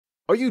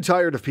Are you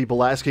tired of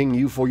people asking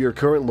you for your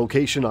current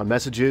location on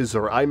messages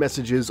or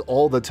iMessages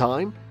all the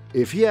time?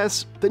 If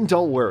yes, then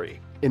don't worry.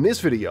 In this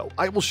video,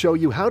 I will show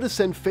you how to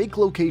send fake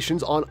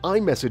locations on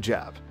iMessage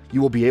app. You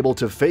will be able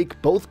to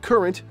fake both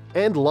current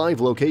and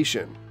live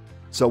location.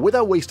 So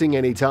without wasting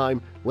any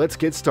time, let's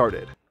get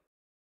started.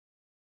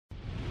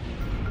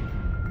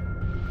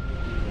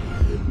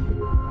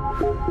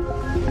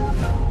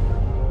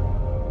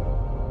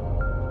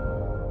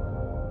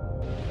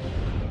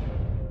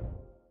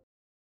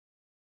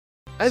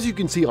 As you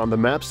can see on the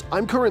maps,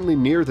 I'm currently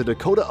near the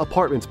Dakota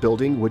Apartments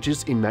building, which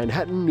is in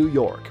Manhattan, New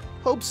York.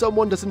 Hope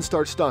someone doesn't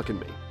start stalking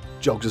me.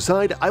 Jokes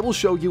aside, I will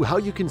show you how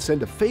you can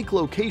send a fake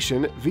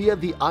location via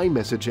the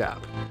iMessage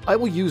app. I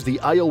will use the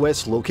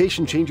iOS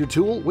location changer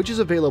tool, which is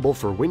available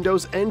for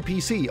Windows and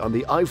PC on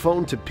the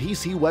iPhone to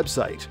PC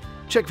website.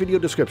 Check video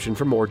description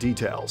for more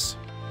details.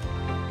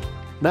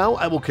 Now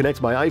I will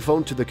connect my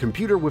iPhone to the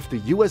computer with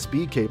the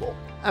USB cable.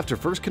 After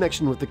first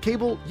connection with the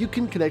cable, you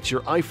can connect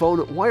your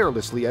iPhone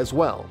wirelessly as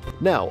well.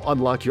 Now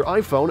unlock your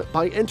iPhone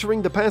by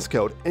entering the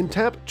passcode and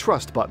tap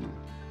Trust button.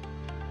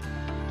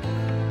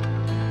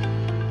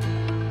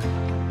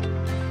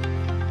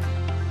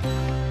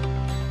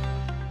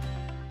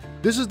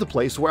 This is the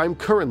place where I'm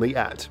currently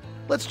at.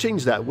 Let's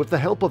change that with the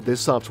help of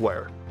this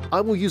software. I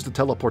will use the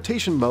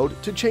teleportation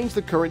mode to change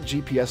the current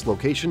GPS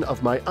location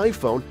of my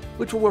iPhone,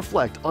 which will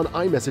reflect on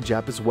iMessage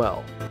app as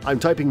well. I'm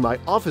typing my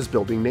office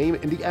building name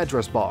in the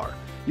address bar.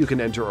 You can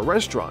enter a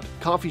restaurant,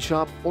 coffee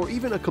shop, or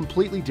even a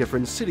completely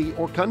different city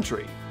or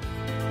country.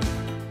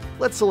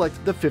 Let's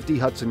select the 50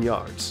 Hudson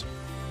Yards.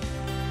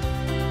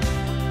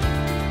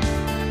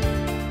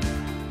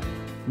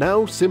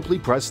 Now simply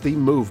press the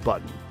Move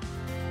button.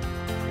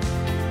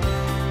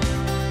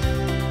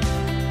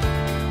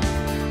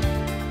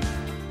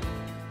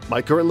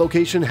 My current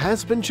location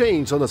has been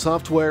changed on the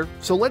software,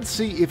 so let's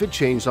see if it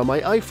changed on my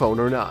iPhone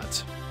or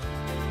not.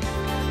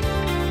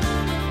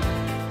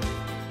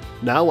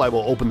 Now I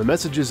will open the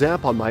Messages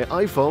app on my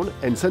iPhone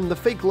and send the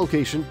fake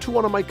location to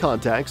one of my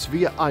contacts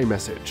via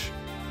iMessage.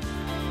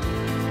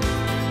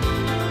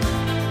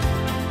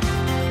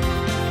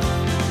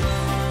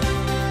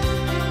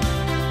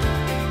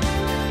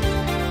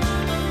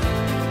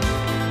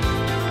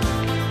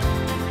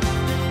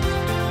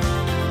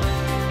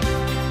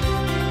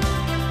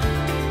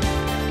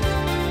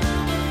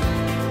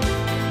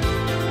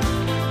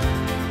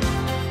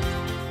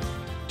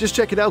 Just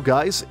check it out,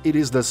 guys. It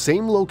is the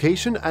same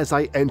location as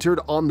I entered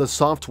on the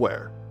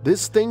software.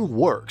 This thing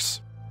works.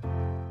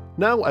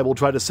 Now I will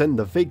try to send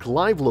the fake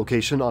live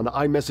location on the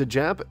iMessage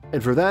app,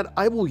 and for that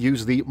I will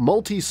use the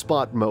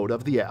multi-spot mode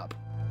of the app.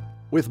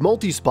 With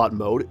multi-spot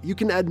mode, you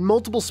can add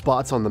multiple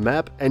spots on the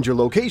map and your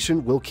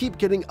location will keep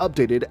getting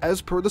updated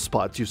as per the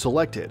spots you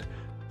selected.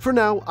 For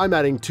now, I'm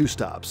adding 2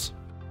 stops.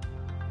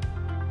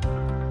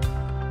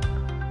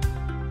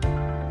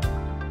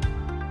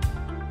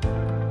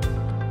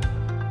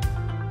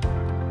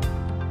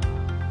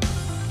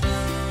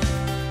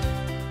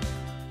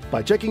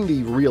 By checking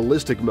the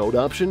realistic mode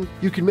option,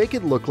 you can make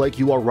it look like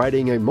you are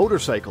riding a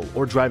motorcycle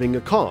or driving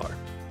a car.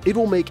 It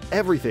will make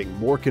everything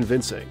more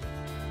convincing.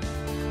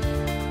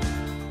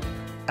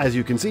 As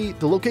you can see,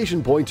 the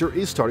location pointer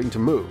is starting to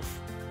move.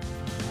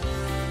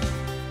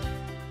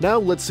 Now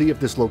let's see if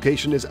this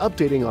location is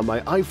updating on my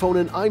iPhone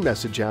and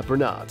iMessage app or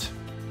not.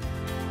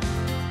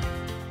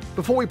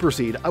 Before we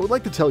proceed, I would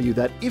like to tell you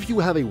that if you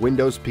have a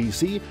Windows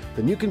PC,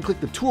 then you can click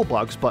the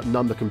Toolbox button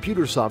on the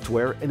computer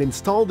software and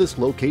install this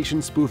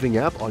location spoofing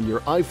app on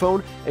your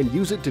iPhone and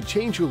use it to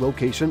change your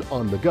location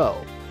on the go.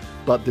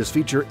 But this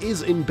feature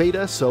is in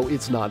beta, so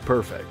it's not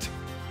perfect.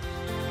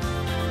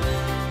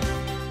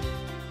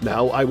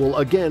 Now I will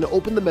again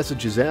open the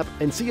Messages app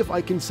and see if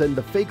I can send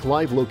the fake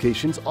live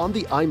locations on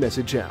the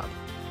iMessage app.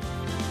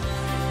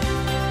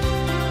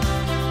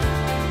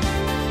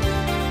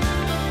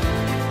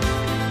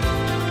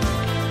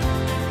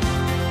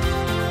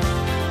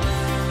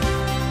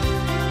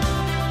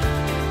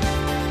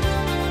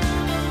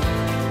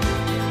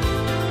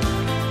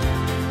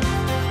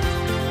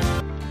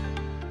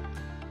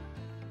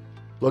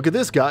 Look at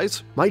this,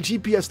 guys! My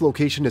GPS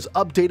location is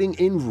updating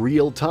in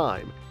real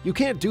time. You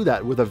can't do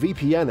that with a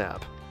VPN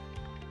app.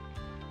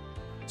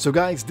 So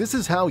guys, this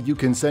is how you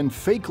can send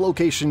fake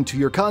location to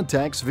your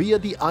contacts via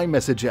the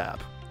iMessage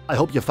app. I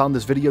hope you found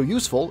this video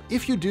useful.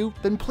 If you do,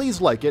 then please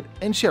like it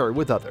and share it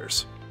with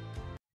others.